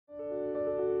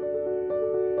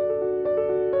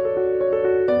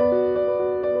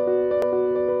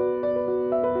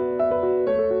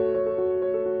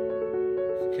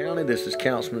County. This is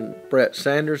Councilman Brett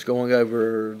Sanders going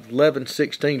over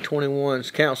 11/16/21's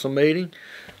council meeting.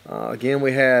 Again,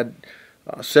 we had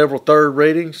several third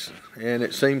readings, and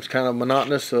it seems kind of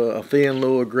monotonous, a fee in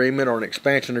lieu agreement or an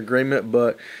expansion agreement,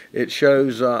 but it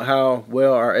shows how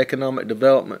well our economic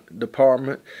development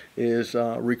department is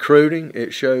recruiting.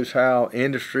 It shows how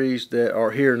industries that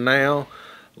are here now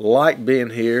like being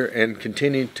here and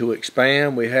continue to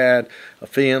expand. We had a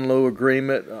fee in lieu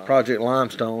agreement, Project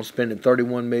Limestone, spending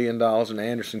 $31 million in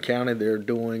Anderson County. They're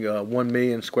doing a 1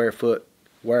 million square foot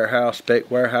warehouse, spec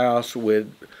warehouse,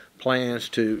 with plans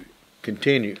to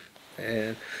continue,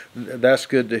 and that's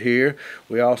good to hear.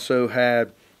 We also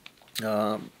had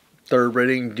third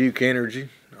reading Duke Energy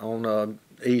on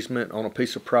easement on a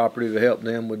piece of property to help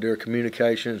them with their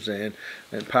communications and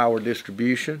power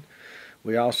distribution.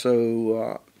 We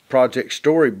also Project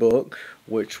Storybook,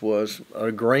 which was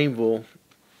a Greenville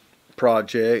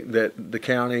project that the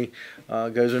county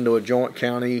goes into a joint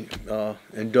county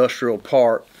industrial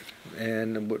park,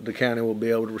 and the county will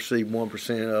be able to receive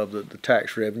 1% of the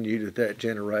tax revenue that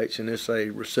generates, and it's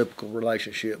a reciprocal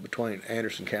relationship between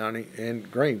Anderson County and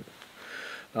Greenville.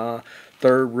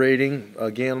 Third reading,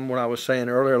 again, what I was saying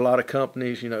earlier, a lot of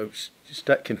companies,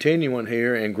 continuing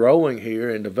here and growing here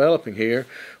and developing here,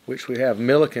 which we have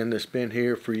Milliken that's been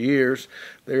here for years.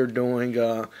 They're doing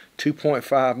a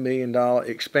 $2.5 million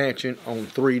expansion on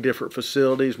 3 different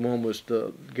facilities. One was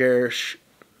the Garish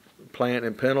plant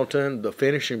in Pendleton, the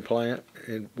finishing plant,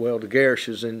 and the Garish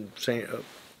is in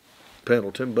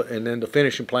Pendleton, and then the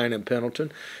finishing plant in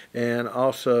Pendleton, and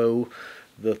also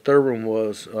the third one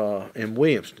was in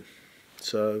Williamston.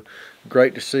 So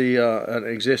great to see an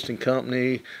existing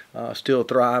company still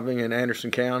thriving in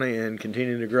Anderson County and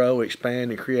continuing to grow,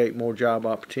 expand, and create more job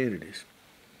opportunities.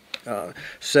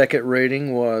 Second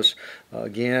reading was,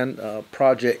 again,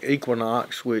 Project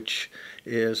Equinox, which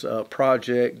is a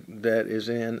project that is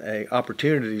in a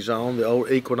opportunity zone, the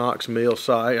old Equinox mill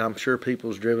site. I'm sure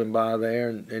people's driven by there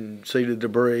and see the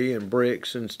debris and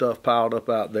bricks and stuff piled up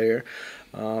out there.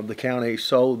 The county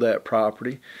sold that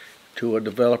property to a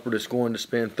developer that's going to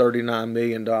spend $39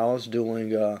 million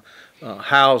doing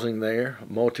housing there,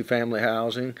 multifamily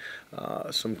housing,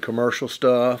 some commercial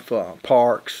stuff,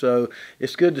 parks. So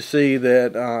it's good to see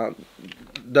that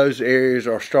those areas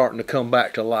are starting to come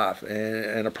back to life,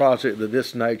 and a project of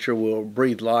this nature will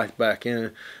breathe life back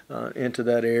into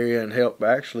that area and help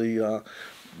actually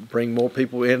bring more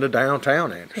people into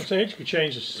downtown Anderson. So it could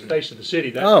change the face of the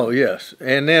city. Oh, yes.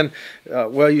 And then,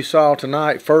 you saw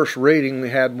tonight, first reading, we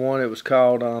had one. It was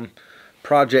called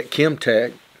Project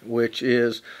Chemtex, which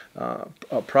is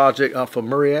a project off of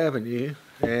Murray Avenue,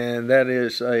 and that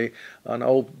is an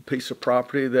old piece of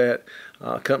property that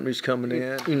companies coming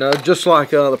in. Just like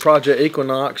the Project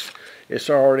Equinox, it's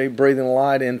already breathing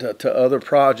light into other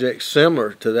projects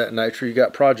similar to that nature. You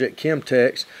got Project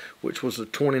Chemtex, which was a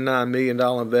 $29 million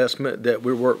investment that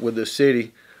we worked with the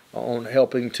city on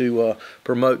helping to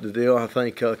promote the deal. I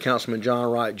think Councilman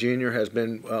John Wright Jr. has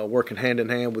been working hand in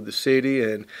hand with the city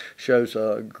and shows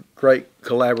a great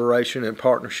collaboration and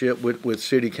partnership with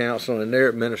City Council and their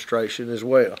administration as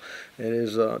well. It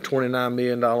is a $29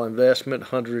 million investment,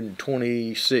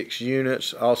 126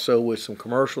 units, also with some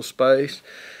commercial space,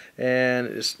 and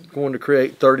it's going to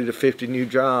create 30 to 50 new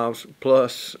jobs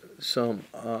plus some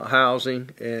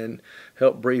housing and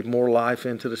help breathe more life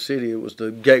into the city. It was the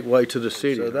gateway to the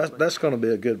city. So that's going to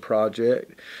be a good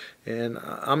project, and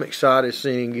I'm excited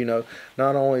seeing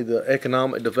not only the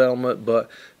economic development, but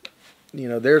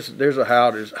there's a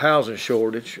housing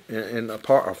shortage and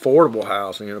affordable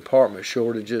housing and apartment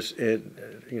shortages in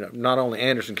not only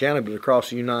Anderson County but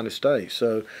across the United States.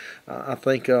 So I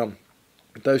think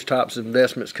those types of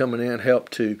investments coming in help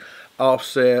to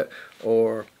offset,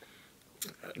 or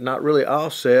not really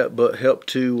offset, but help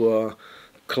to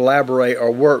collaborate or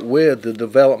work with the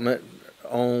development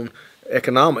on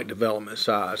economic development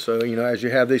side. So as you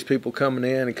have these people coming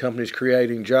in and companies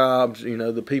creating jobs,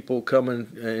 the people coming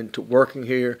and working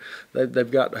here,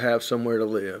 they've got to have somewhere to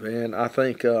live, and I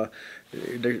think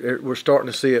we're starting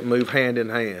to see it move hand in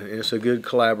hand, and it's a good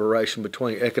collaboration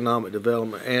between economic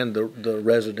development and the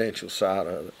residential side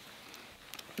of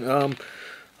it.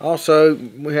 Also,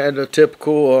 we had a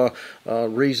typical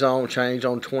rezone change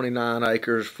on 29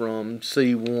 acres from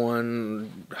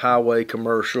C1 highway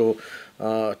commercial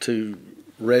to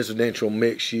residential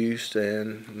mixed use,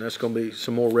 and that's going to be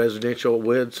some more residential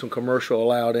with some commercial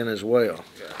allowed in as well.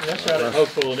 And that's out at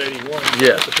Hopeful in 81.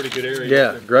 Yeah. That's a pretty good area.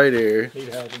 Yeah, great area.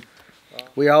 Need housing.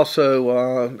 We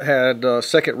also had a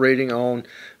second reading on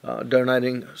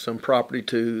donating some property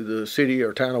to the city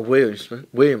or town of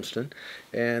Williamston,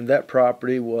 and that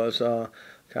property was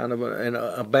kind of an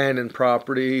abandoned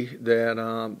property that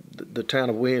the town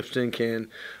of Williamston can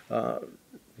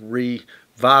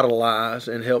revitalize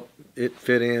and help it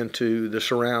fit into the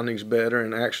surroundings better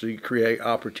and actually create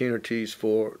opportunities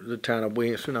for the town of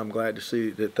Williamston. I'm glad to see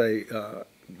that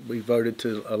we voted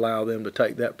to allow them to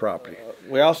take that property.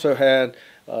 We also had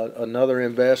another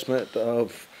investment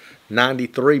of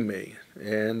 $93 million,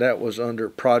 and that was under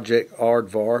Project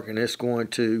Aardvark, and it's going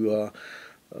to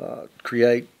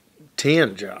create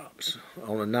 10 jobs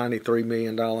on a $93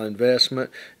 million investment,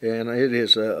 and it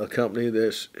is a company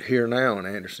that's here now in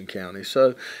Anderson County.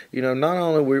 So, not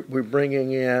only we're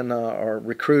bringing in or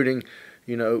recruiting,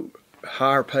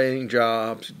 higher paying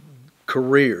jobs,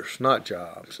 careers, not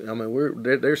jobs. I mean,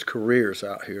 there's careers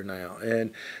out here now,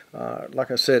 and like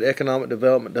I said, economic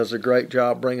development does a great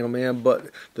job bringing them in.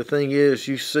 But the thing is,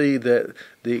 you see that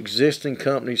the existing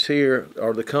companies here,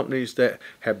 or the companies that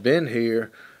have been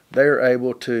here, they're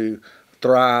able to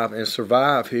thrive and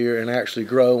survive here and actually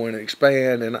grow and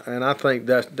expand, and I think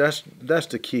that's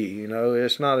the key.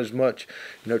 It's not as much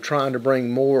trying to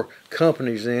bring more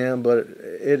companies in, but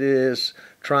it is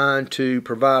trying to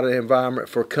provide an environment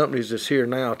for companies that's here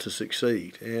now to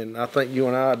succeed. And I think you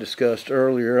and I discussed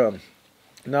earlier,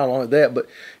 not only that, but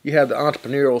you have the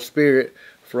entrepreneurial spirit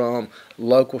from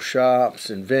local shops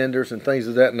and vendors and things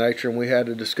of that nature. And we had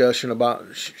a discussion about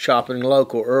shopping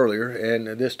local earlier, and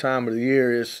this time of the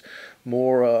year is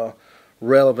more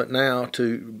relevant now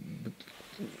to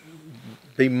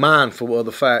be mindful of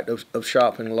the fact of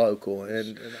shopping local.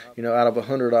 And out of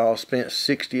 $100 spent,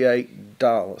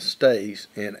 $68 stays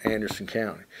in Anderson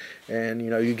County. And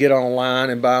you get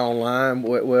online and buy online.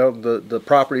 Well, the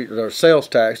property or sales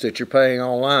tax that you're paying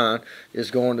online is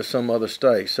going to some other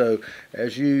state. So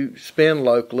as you spend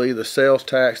locally, the sales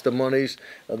tax, the monies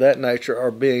of that nature are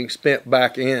being spent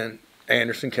back in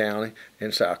Anderson County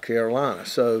in South Carolina.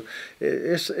 So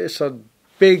it's a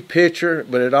big picture,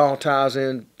 but it all ties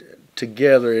in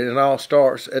together, and it all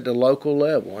starts at the local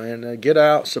level. And get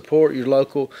out, support your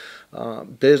local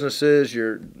businesses,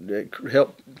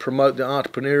 help promote the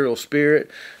entrepreneurial spirit.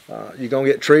 You're going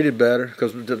to get treated better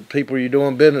because the people you're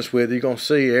doing business with, you're going to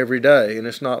see every day. And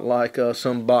it's not like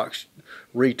some box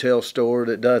retail store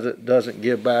that doesn't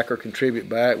give back or contribute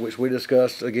back, which we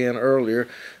discussed again earlier.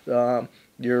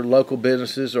 Your local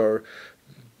businesses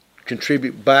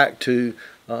contribute back to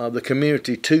the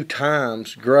community 2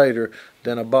 times greater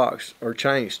than a box or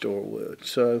chain store would.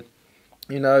 So,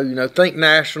 think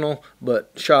national,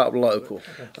 but shop local.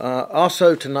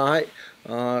 Also tonight,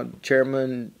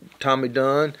 Chairman Tommy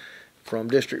Dunn from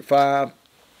District 5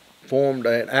 formed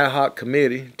an ad hoc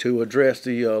committee to address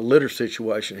the litter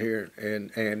situation here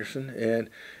in Anderson, and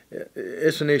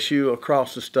it's an issue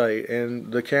across the state.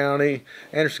 And the county,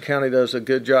 Anderson County, does a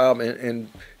good job in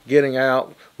getting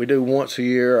out. We do once a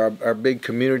year our big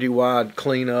community-wide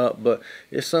cleanup, but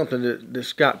it's something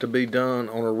that's got to be done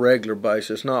on a regular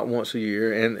basis, not once a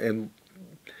year. And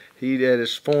he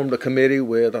has formed a committee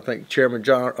with, I think, Chairman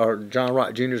John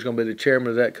Wright Jr. is going to be the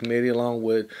chairman of that committee, along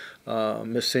with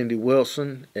Miss Cindy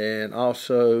Wilson and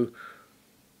also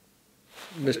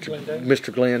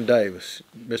Mr. Glenn Davis.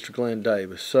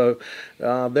 So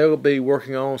they will be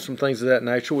working on some things of that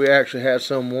nature. We actually had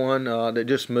someone that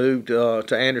just moved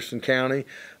to Anderson County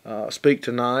speak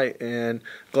tonight, and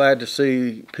glad to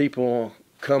see people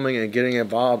coming and getting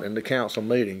involved in the council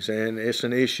meetings. And it's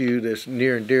an issue that's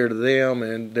near and dear to them,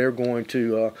 and they're going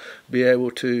to be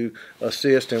able to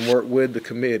assist and work with the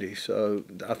committee. So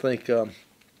I think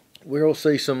we'll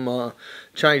see some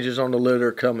changes on the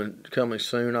litter coming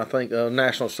soon. I think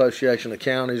National Association of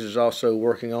Counties is also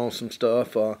working on some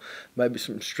stuff, maybe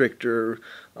some stricter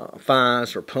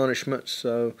fines or punishments.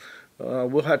 So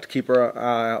we'll have to keep our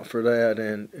eye out for that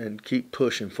and keep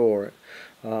pushing for it.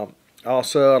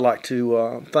 Also, I'd like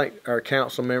to thank our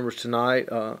council members tonight.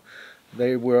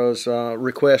 There was a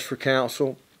request for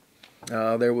council.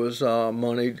 There was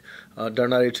money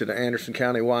donated to the Anderson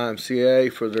County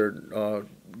YMCA for their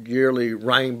yearly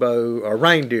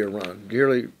reindeer run.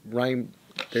 Yearly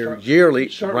reindeer.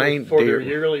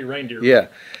 Yeah,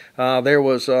 there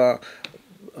was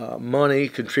money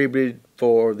contributed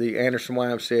for the Anderson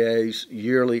YMCA's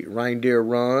yearly reindeer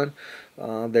run.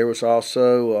 There was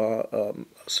also a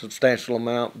substantial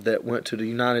amount that went to the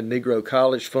United Negro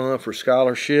College Fund for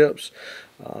scholarships.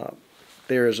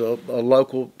 There is a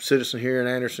local citizen here in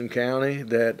Anderson County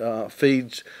that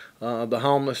feeds the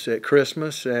homeless at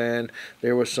Christmas, and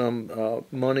there was some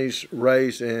monies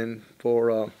raised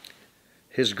for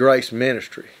His Grace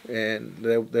Ministry, and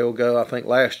they'll go. I think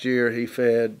last year he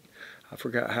fed, I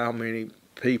forgot how many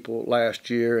people last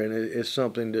year, and it's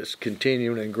something that's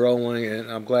continuing and growing,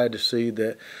 and I'm glad to see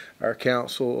that our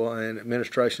council and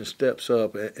administration steps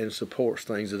up and supports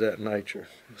things of that nature.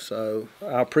 So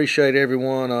I appreciate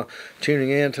everyone tuning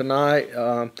in tonight,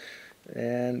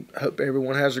 and hope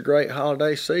everyone has a great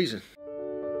holiday season.